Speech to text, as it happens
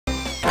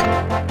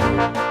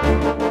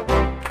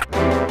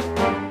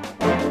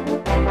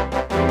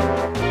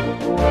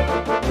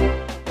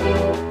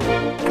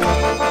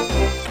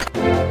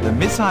The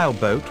missile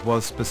boat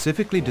was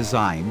specifically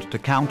designed to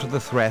counter the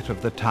threat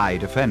of the TIE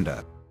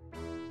Defender.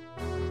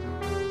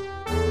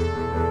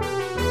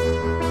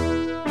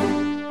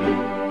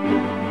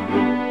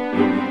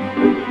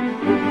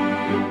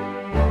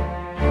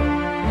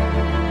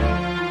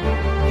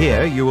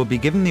 Here you will be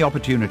given the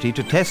opportunity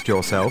to test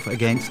yourself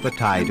against the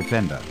TIE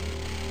Defender.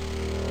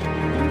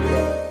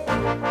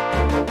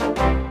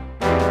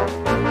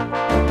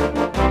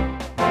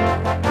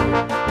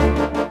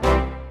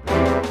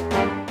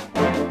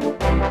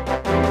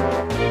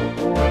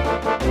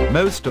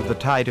 Most of the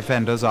TIE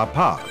Defenders are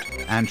parked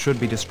and should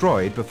be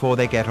destroyed before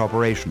they get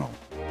operational.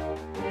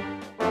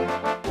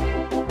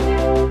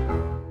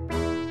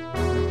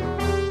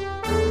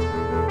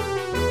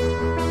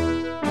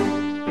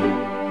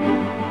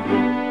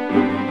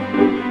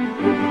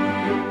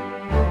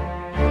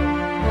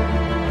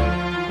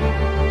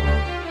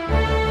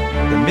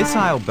 The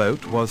missile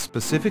boat was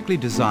specifically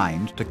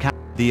designed to capture.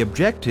 The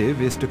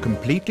objective is to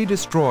completely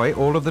destroy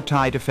all of the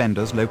TIE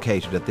Defenders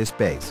located at this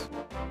base.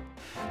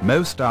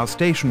 Most are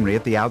stationary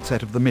at the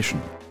outset of the mission,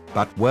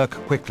 but work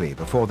quickly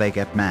before they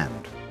get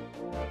manned.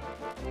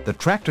 The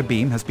tractor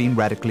beam has been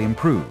radically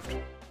improved.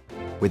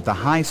 With the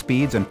high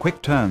speeds and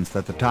quick turns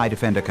that the TIE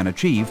Defender can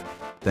achieve,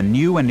 the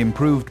new and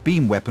improved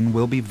beam weapon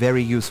will be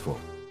very useful.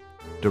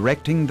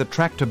 Directing the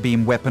tractor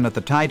beam weapon at the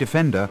TIE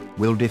Defender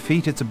will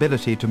defeat its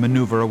ability to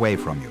maneuver away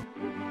from you.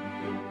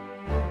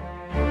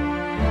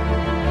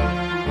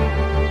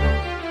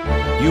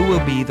 You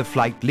will be the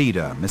flight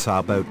leader,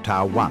 Missile Boat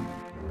Tau 1.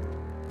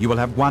 You will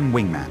have one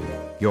wingman.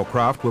 Your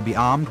craft will be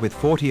armed with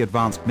 40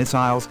 advanced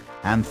missiles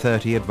and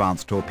 30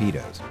 advanced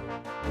torpedoes.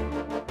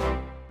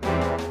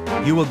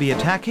 You will be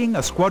attacking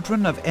a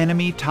squadron of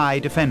enemy TIE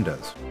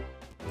Defenders.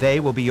 They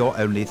will be your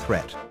only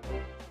threat.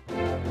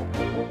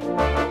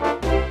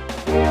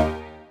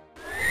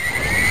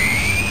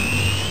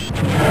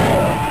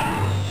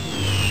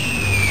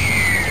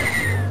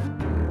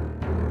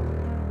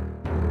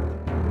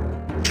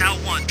 Tau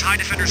 1, TIE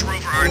Defenders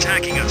rover are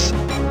attacking us.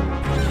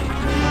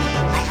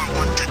 Rover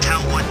 1 to Tau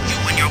 1, you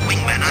and your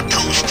wingman are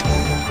toast.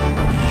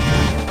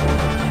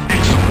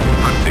 Excellent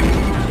hunting.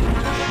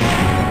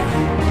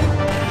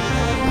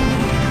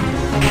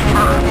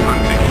 Superb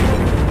hunting.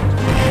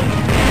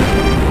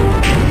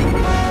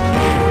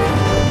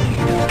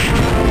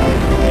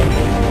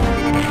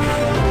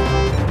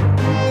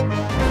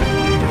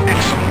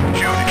 Excellent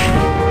shooting.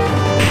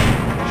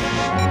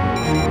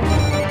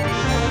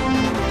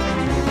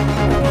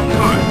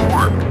 Good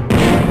work.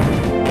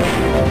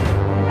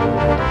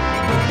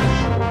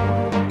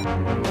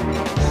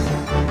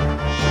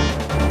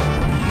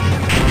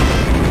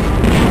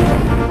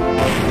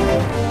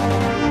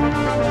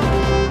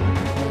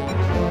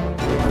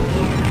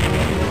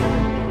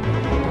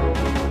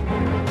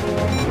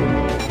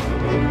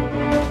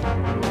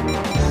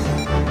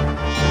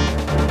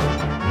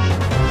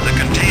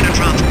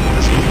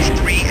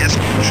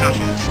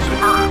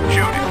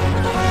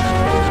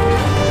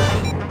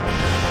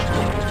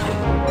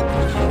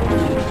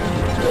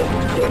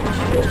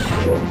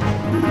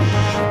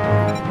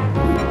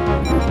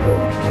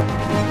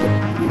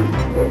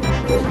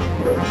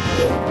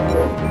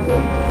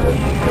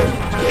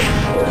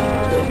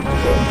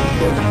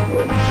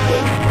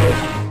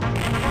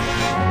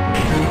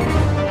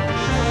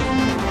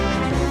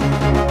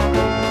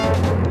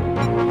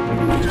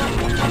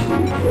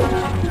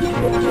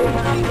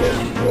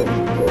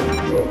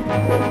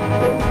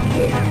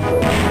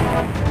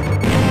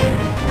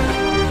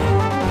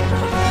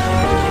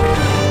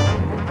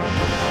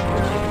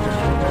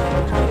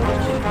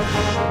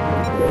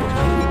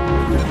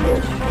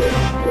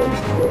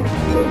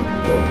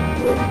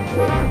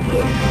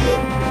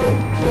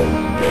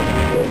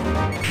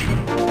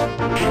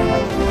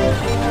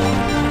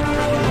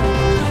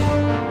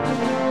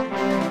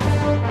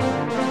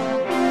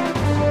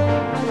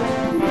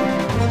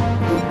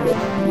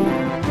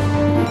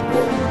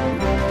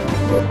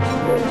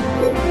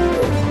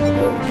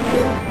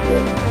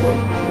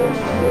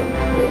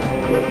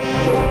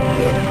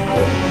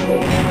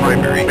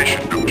 Primary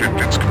mission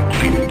objectives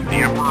completed. The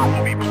Emperor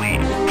will be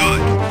pleased.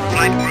 Good.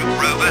 Flight Group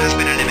Rover has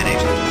been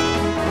eliminated.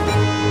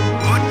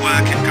 Good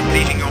work in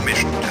completing your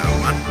mission, Tau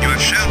 1. You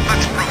have shown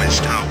much promise,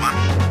 Tau 1.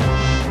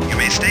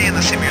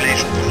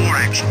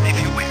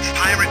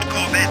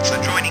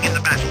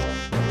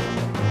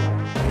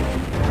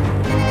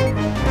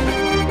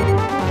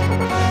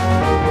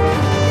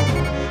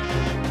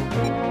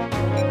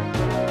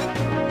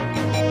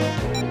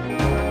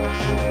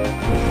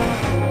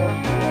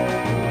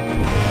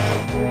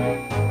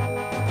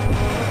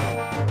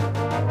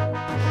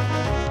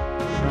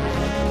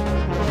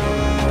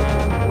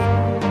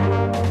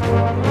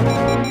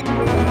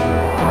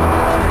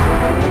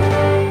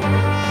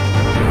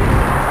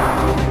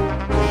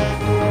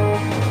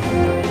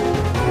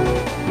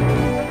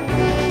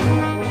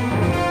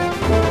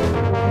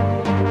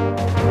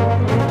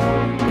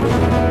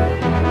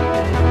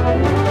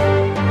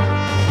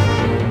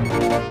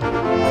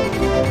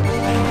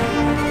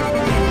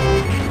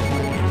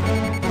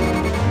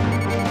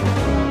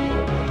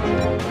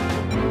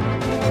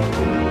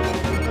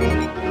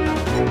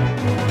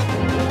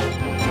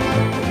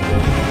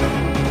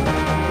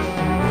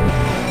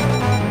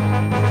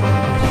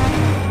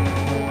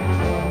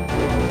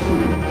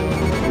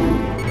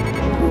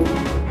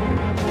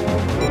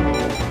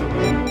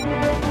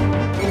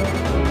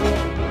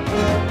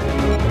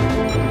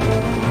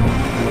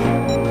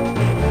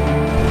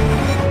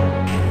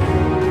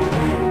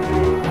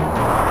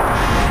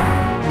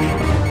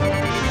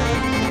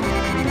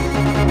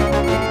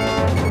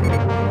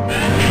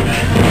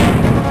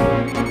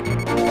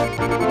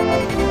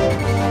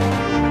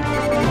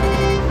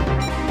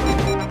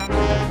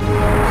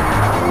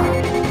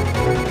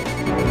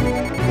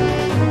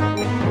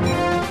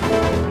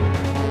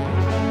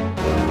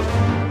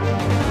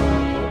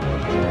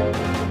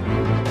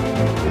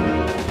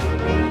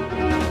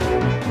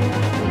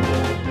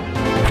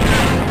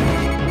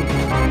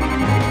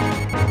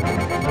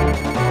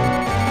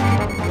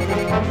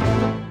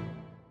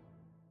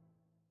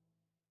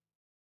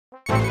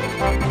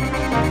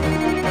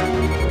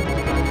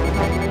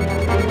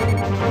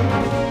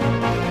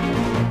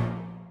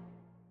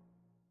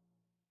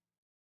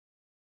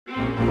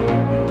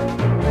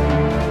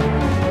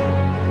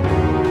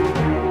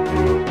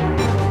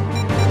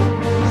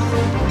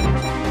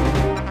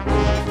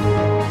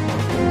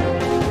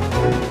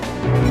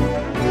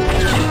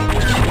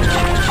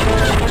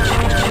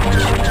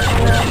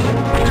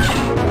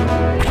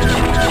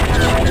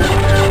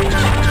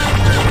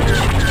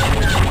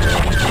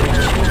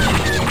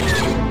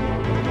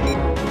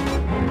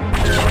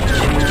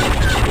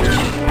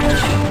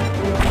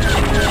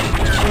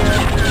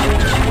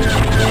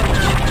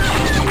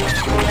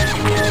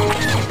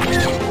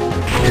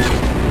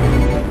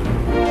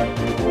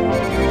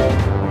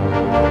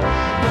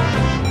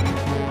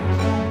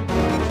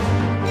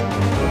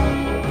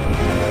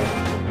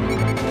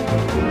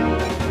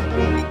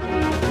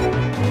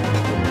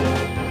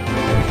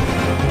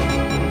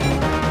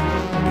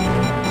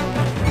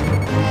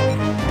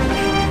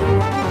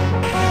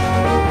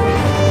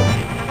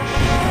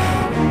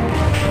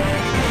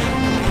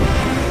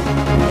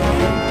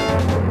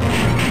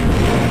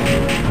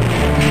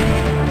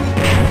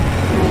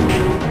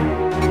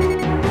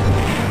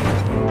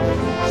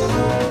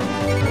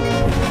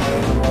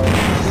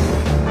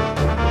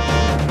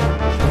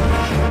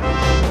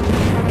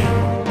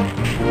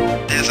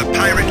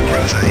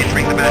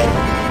 Entering the battle.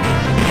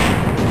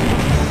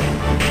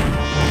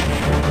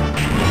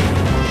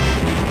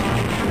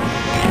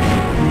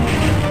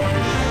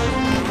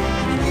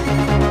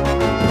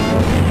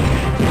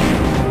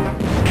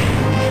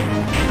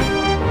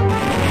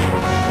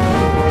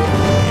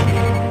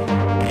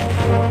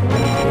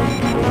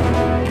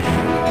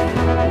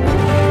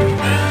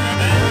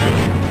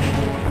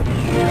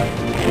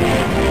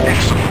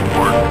 Excellent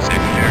work.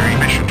 Secondary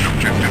mission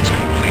objectives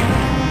complete.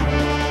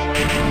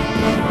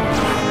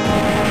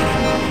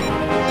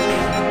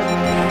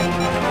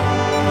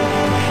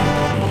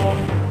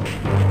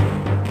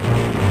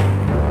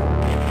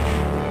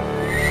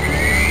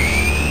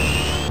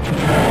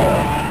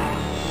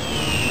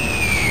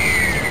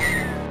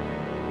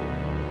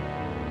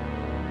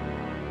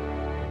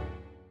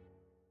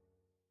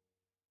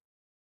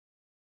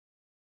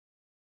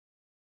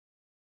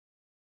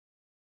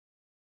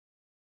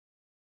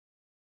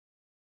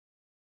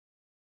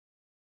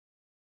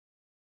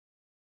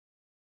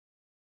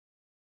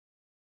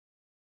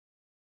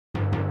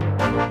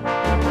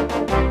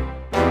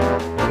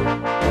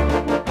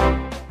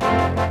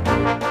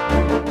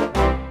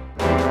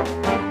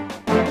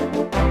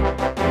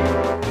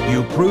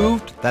 You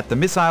proved that the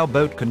missile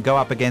boat can go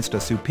up against a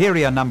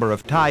superior number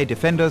of TIE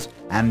defenders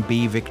and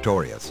be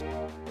victorious.